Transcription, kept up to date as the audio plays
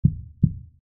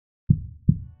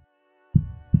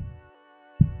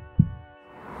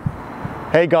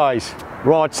Hey guys,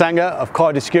 Raj Sanger of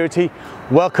Car Security.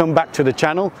 Welcome back to the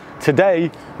channel. Today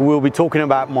we'll be talking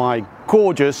about my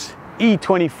gorgeous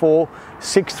E24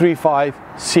 635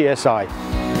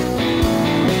 CSI.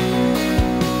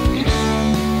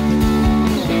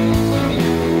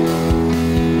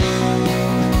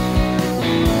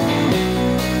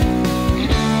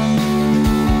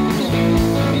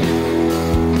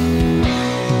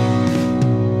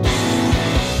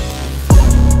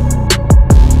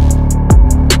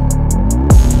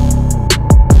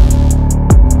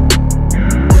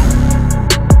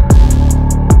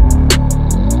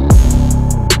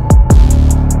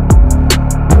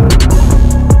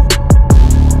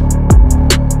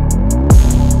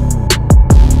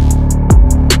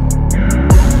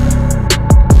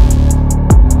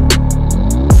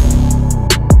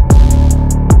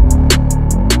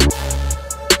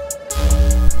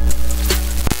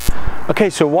 Okay,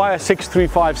 so why a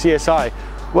 635 CSI?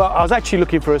 Well, I was actually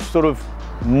looking for a sort of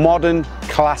modern,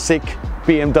 classic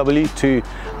BMW to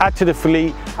add to the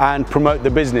fleet and promote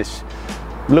the business.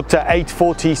 Looked at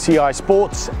 840 CI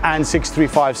Sports and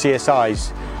 635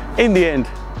 CSIs. In the end,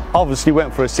 obviously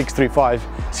went for a 635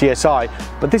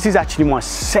 CSI, but this is actually my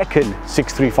second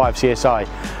 635 CSI.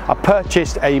 I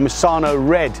purchased a Misano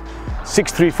red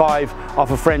 635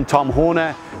 off a friend, Tom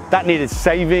Horna. That needed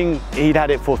saving. He'd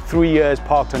had it for 3 years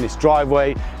parked on his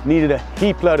driveway, needed a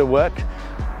heap load of work.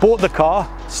 Bought the car,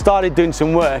 started doing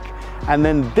some work, and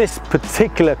then this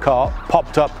particular car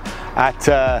popped up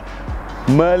at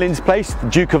Merlin's place, the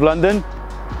Duke of London.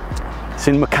 It's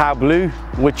in Macau Blue,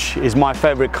 which is my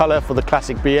favorite color for the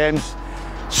classic BMs.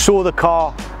 Saw the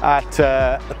car at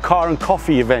a car and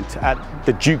coffee event at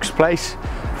the Duke's place,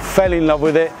 fell in love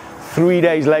with it. 3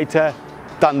 days later,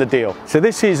 done the deal. So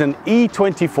this is an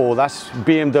E24, that's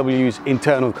BMW's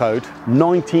internal code,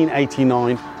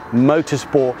 1989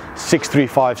 Motorsport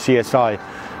 635 CSI.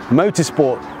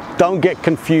 Motorsport, don't get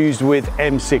confused with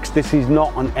M6. This is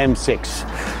not an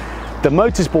M6. The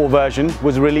Motorsport version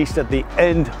was released at the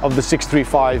end of the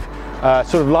 635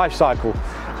 sort of life cycle,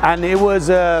 and it was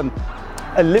a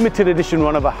limited edition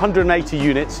run of 180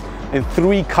 units in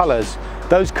 3 colors.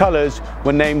 Those colors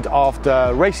were named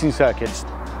after racing circuits.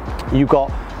 You got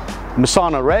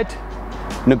Misano Red,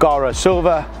 Nogara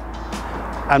Silver,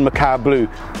 and Macau Blue.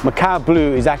 Macau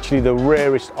Blue is actually the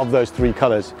rarest of those 3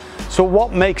 colors. So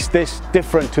what makes this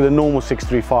different to the normal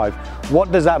 635?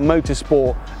 What does that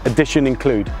Motorsport Edition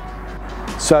include?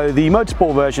 So the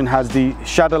Motorsport version has the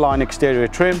Shadowline exterior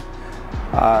trim,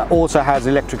 also has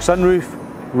electric sunroof,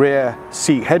 rear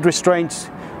seat head restraints,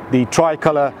 the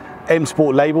tricolor M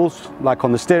Sport labels like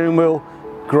on the steering wheel,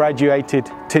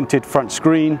 graduated tinted front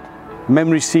screen,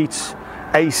 memory seats,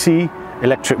 AC,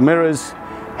 electric mirrors,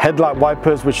 headlight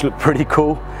wipers which look pretty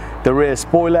cool, the rear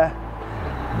spoiler,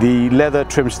 the leather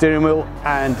trim steering wheel,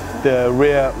 and the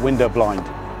rear window blind.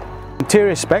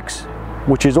 Interior specs,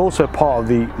 which is also part of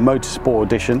the Motorsport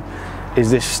Edition,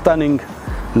 is this stunning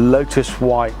Lotus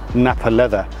white Napa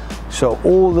leather. So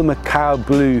all the Macau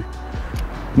Blue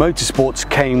Motorsports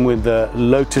came with the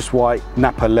Lotus white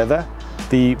Napa leather.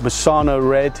 The Misano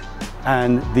red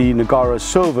and the Nogara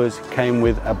silvers came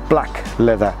with a black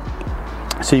leather.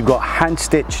 So you've got hand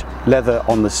stitched leather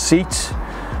on the seats,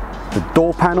 the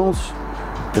door panels,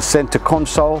 the center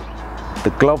console, the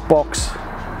glove box,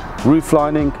 roof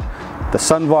lining, the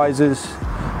sun visors,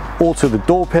 also the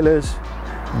door pillars,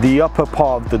 the upper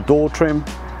part of the door trim,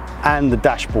 and the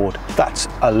dashboard. That's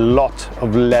a lot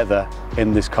of leather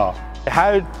in this car.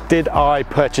 How did I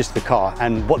purchase the car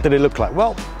and what did it look like?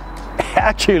 Well, it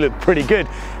actually looked pretty good.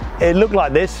 It looked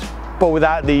like this, but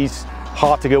without these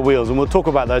hard to get wheels, and we'll talk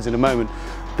about those in a moment.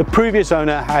 The previous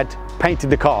owner had painted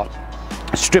the car,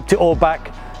 stripped it all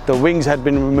back, the wings had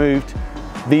been removed.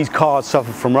 These cars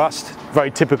suffer from rust, very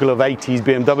typical of 80s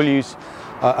BMWs,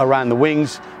 around the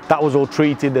wings. That was all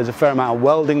treated. There's a fair amount of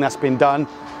welding that's been done.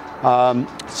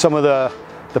 Some of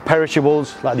the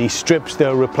perishables, like these strips, they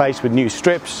were replaced with new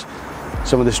strips.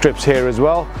 Some of the strips here as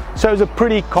well. So it was a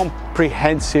pretty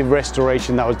comprehensive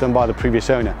restoration that was done by the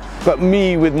previous owner. But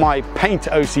me, with my paint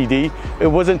OCD, it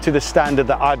wasn't to the standard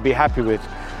that I'd be happy with.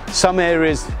 Some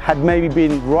areas had maybe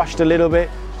been rushed a little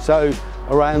bit, so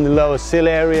around the lower sill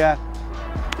area,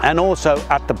 and also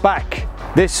at the back.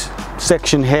 This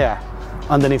section here,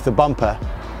 underneath the bumper,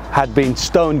 had been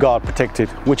stone guard protected,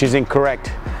 which is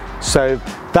incorrect. So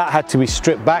that had to be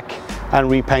stripped back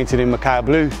and repainted in Macau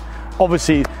Blue.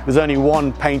 Obviously, there's only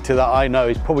one painter that I know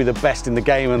is probably the best in the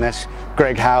game, and that's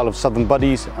Greg Howell of Southern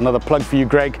Buddies. Another plug for you,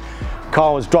 Greg.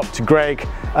 Car was dropped to Greg,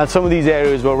 and some of these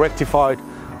areas were rectified.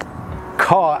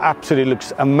 Car absolutely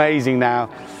looks amazing now,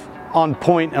 on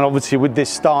point, and obviously with this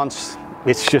stance,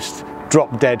 it's just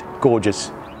drop dead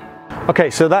gorgeous. Okay,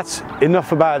 so that's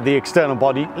enough about the external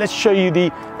body. Let's show you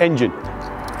the engine.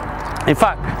 In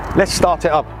fact, let's start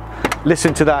it up.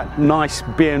 Listen to that nice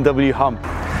BMW hum.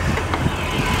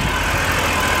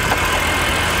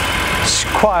 It's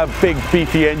quite a big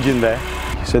beefy engine there.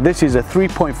 So this is a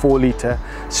 3.4 litre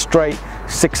straight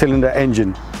 6-cylinder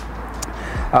engine.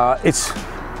 It's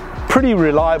pretty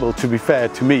reliable, to be fair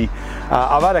to me.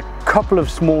 I've had a couple of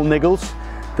small niggles.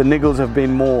 The niggles have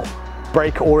been more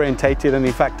brake orientated, and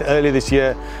in fact earlier this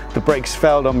year the brakes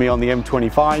failed on me on the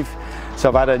M25, so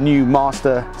I've had a new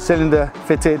master cylinder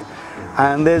fitted,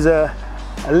 and there's a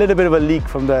little bit of a leak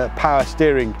from the power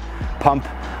steering pump,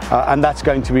 and that's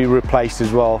going to be replaced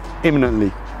as well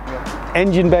imminently.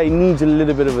 Engine bay needs a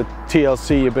little bit of a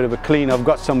TLC, a bit of a clean. I've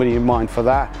got somebody in mind for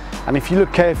that, and if you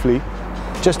look carefully,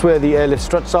 just where the airlift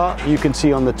struts are, you can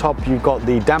see on the top you've got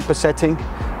the damper setting,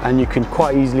 and you can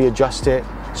quite easily adjust it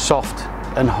soft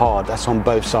and hard. That's on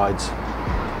both sides.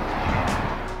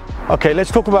 Okay,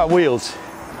 let's talk about wheels.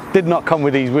 Did not come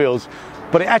with these wheels,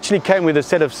 but it actually came with a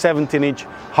set of 17-inch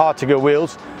hard-to-go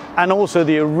wheels, and also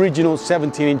the original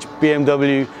 17-inch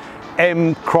BMW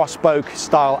M crosspoke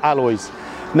style alloys.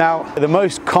 Now, the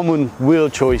most common wheel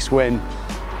choice when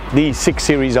the 6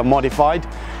 Series are modified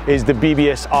is the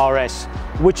BBS RS,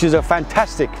 which is a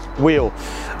fantastic wheel.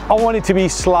 I want it to be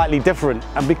slightly different,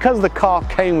 and because the car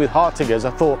came with hard-to-goes,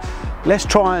 I thought let's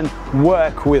try and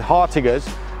work with hard-to-goes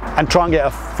and try and get a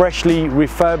freshly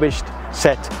refurbished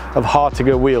set of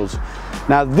hard-to-go wheels.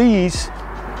 Now these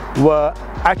were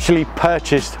actually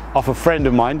purchased off a friend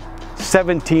of mine,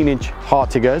 17-inch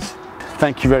hard-to-goes.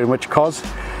 Thank you very much, Cos.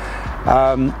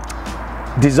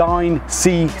 Design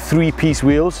C 3-piece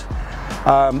wheels.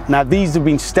 Now these have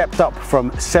been stepped up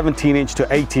from 17-inch to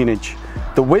 18-inch.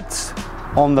 The widths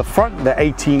on the front, they're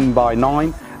 18 by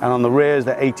 9, and on the rears,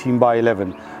 they're 18 by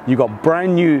 11. You got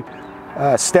brand new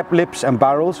step lips and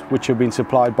barrels, which have been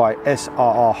supplied by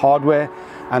SRR Hardware,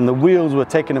 and the wheels were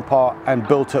taken apart and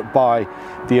built up by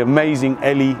the amazing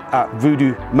Elie at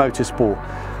Voodoo Motorsport.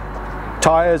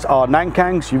 Tires are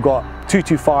Nankangs. You've got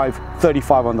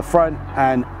 225/35 on the front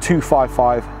and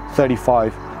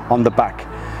 255/35 on the back.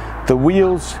 The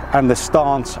wheels and the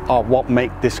stance are what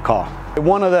make this car.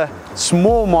 One of the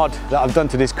small mod that I've done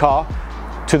to this car,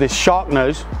 to this shark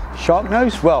nose,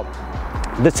 well,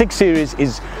 the 6 Series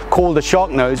is called the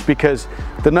shark nose because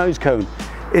the nose cone,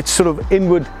 it's sort of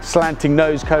inward slanting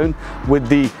nose cone with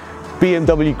the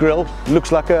BMW grille,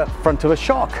 looks like a front of a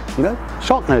shark, you know,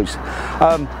 shark nose.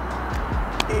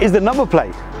 Is the number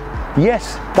plate?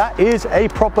 Yes, that is a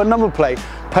proper number plate,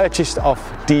 purchased off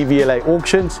DVLA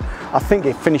auctions. I think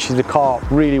it finishes the car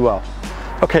really well.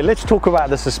 Okay, let's talk about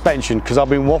the suspension, because I've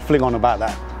been waffling on about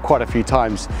that quite a few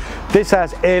times. This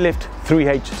has airlift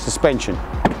 3H suspension.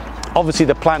 Obviously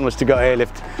the plan was to go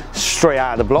airlift straight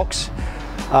out of the blocks.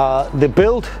 The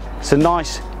build, it's a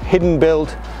nice hidden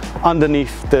build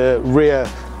underneath the rear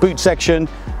boot section.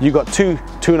 You got two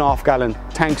 2.5 gallon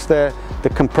tanks there. The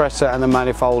compressor and the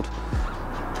manifold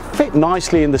fit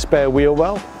nicely in the spare wheel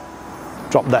well.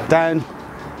 Drop that down,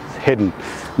 hidden.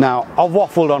 Now I've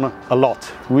waffled on a lot.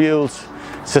 Wheels,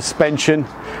 suspension.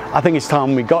 I think it's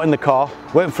time we got in the car,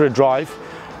 went for a drive,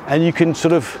 and you can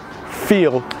sort of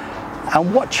feel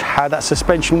and watch how that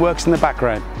suspension works in the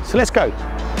background. So let's go.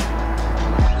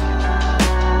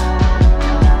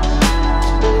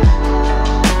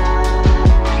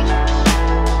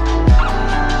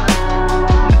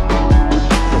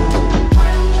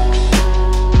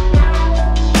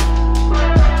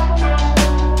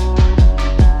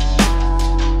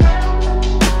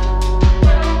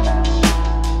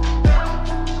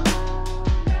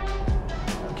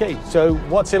 Okay, so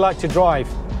what's it like to drive?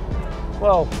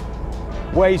 Well,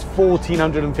 weighs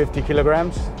 1,450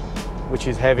 kilograms, which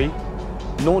is heavy.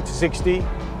 0 to 60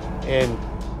 in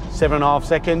 7.5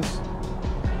 seconds.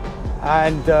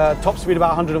 And top speed about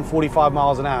 145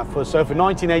 miles an hour. So for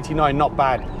 1989, not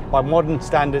bad. By modern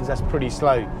standards, that's pretty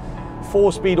slow.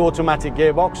 4-speed automatic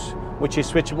gearbox, which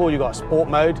is switchable. You've got sport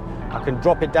mode. I can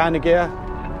drop it down a gear,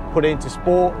 put it into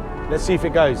sport. Let's see if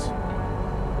it goes.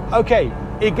 Okay,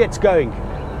 it gets going,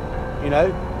 you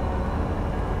know.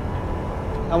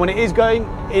 And when it is going,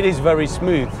 it is very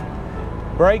smooth.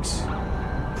 Brakes,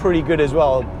 pretty good as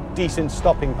well. Decent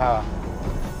stopping power.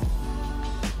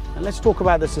 And let's talk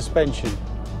about the suspension.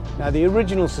 Now the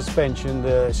original suspension,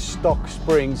 the stock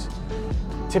springs,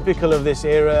 typical of this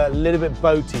era, a little bit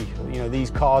boaty. You know,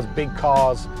 these cars, big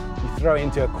cars, you throw it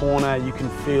into a corner, you can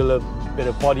feel a bit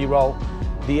of body roll.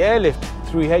 The airlift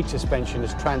 3H suspension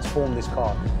has transformed this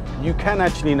car. You can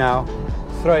actually now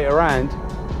throw it around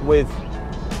with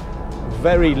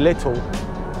very little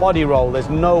body roll. There's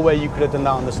no way you could have done that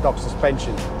on the stock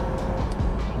suspension.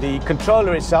 The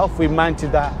controller itself, we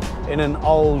mounted that in an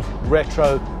old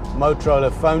retro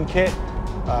Motorola phone kit,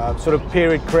 sort of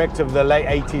period correct of the late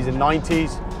 80s and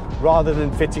 90s. Rather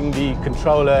than fitting the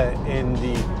controller in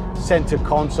the center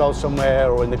console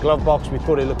somewhere or in the glove box, we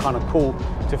thought it looked kind of cool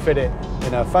to fit it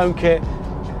in a phone kit.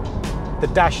 The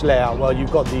dash layout, well,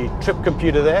 you've got the trip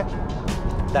computer there.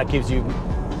 That gives you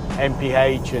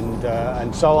MPH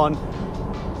and so on.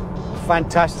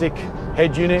 Fantastic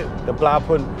head unit, the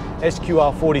Blaupunkt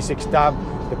SQR 46 dab,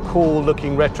 the cool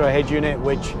looking retro head unit,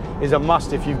 which is a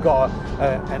must if you've got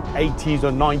an 80s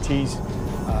or 90s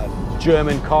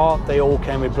German car. They all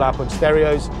came with Blaupunkt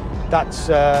stereos.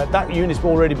 That unit's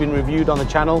already been reviewed on the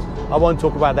channel. I won't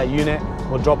talk about that unit,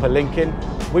 we'll drop a link in.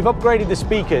 We've upgraded the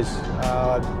speakers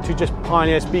to just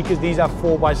Pioneer speakers. These are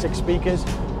 4x6 speakers.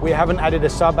 We haven't added a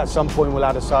sub. At some point we'll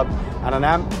add a sub and an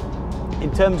amp.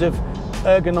 In terms of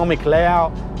ergonomic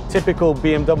layout, typical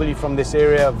BMW from this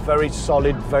area, very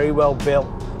solid, very well built,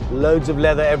 loads of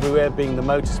leather everywhere, being the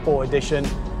Motorsport Edition.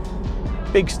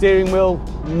 Big steering wheel,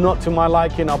 not to my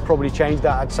liking. I'll probably change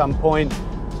that at some point.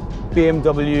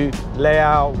 BMW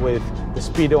layout with the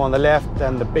speedo on the left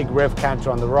and the big rev counter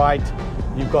on the right.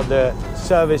 You've got the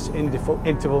service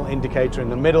interval indicator in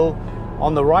the middle.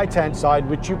 On the right hand side,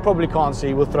 which you probably can't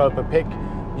see, we'll throw up a pic,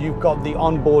 you've got the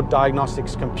onboard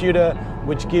diagnostics computer,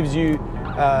 which gives you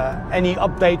any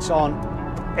updates on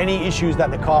any issues that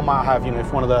the car might have, you know,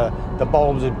 if one of the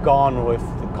bulbs have gone or if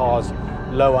the car's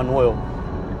low on oil.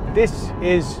 This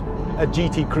is a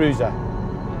GT Cruiser,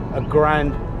 a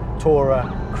Grand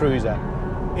Tourer Cruiser.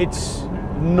 It's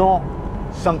not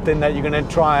something that you're going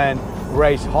to try and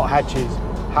race hot hatches.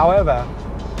 However,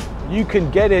 you can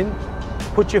get in,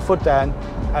 put your foot down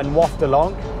and waft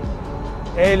along.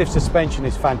 Airlift suspension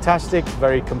is fantastic,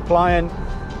 very compliant.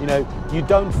 You know, you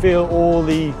don't feel all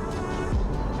the,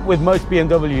 with most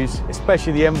BMWs,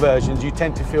 especially the M versions, you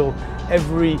tend to feel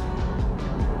every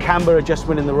camber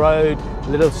adjustment in the road,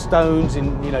 little stones,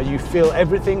 and you know, you feel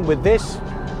everything. With this,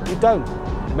 you don't.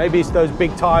 Maybe it's those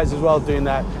big tires as well doing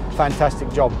that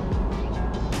fantastic job.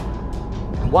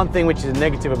 One thing which is a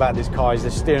negative about this car is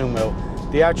the steering wheel.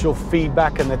 The actual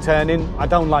feedback and the turn-in, I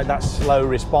don't like that slow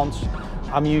response.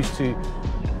 I'm used to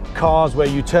cars where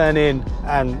you turn in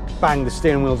and bang, the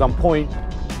steering wheel's on point,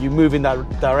 you move in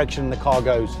that direction and the car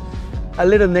goes. A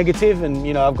little negative, and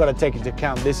you know, I've got to take into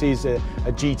account this is a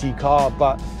GT car,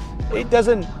 but it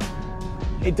doesn't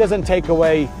take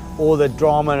away all the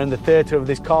drama and the theatre of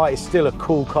this car. It's still a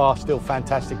cool car, still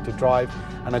fantastic to drive,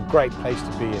 and a great place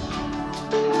to be in.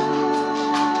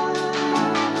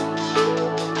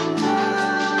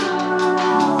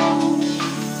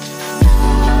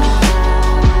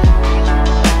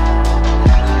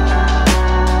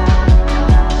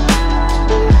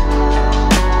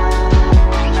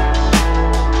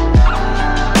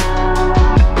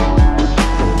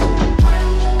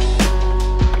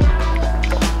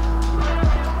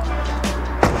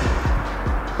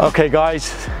 Okay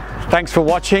guys, thanks for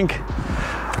watching.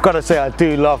 I've got to say I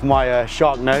do love my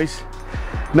shark nose.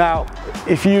 Now,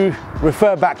 if you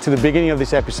refer back to the beginning of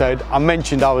this episode, I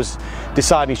mentioned I was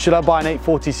deciding, should I buy an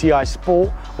 840 Ci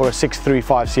Sport or a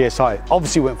 635 CSI?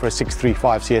 Obviously went for a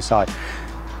 635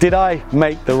 CSI. Did I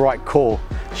make the right call?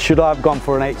 Should I have gone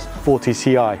for an 840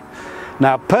 Ci?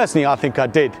 Now, personally, I think I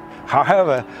did.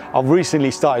 However, I've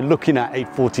recently started looking at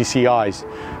 840 Ci's.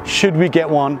 Should we get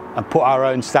one and put our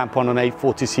own stamp on an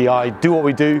 840 Ci, do what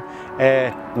we do,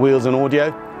 air, wheels and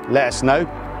audio? Let us know.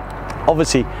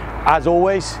 Obviously, as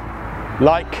always,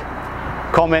 like,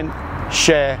 comment,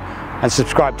 share and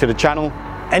subscribe to the channel.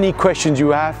 Any questions you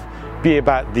have, be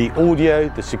about the audio,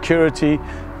 the security,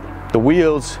 the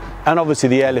wheels and obviously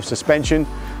the airlift suspension,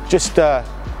 just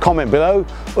comment below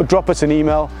or drop us an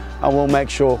email and we'll make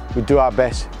sure we do our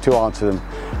best to answer them.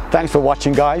 Thanks for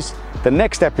watching guys. The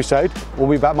next episode will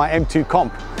be about my M2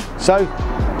 comp. So,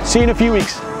 see you in a few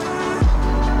weeks.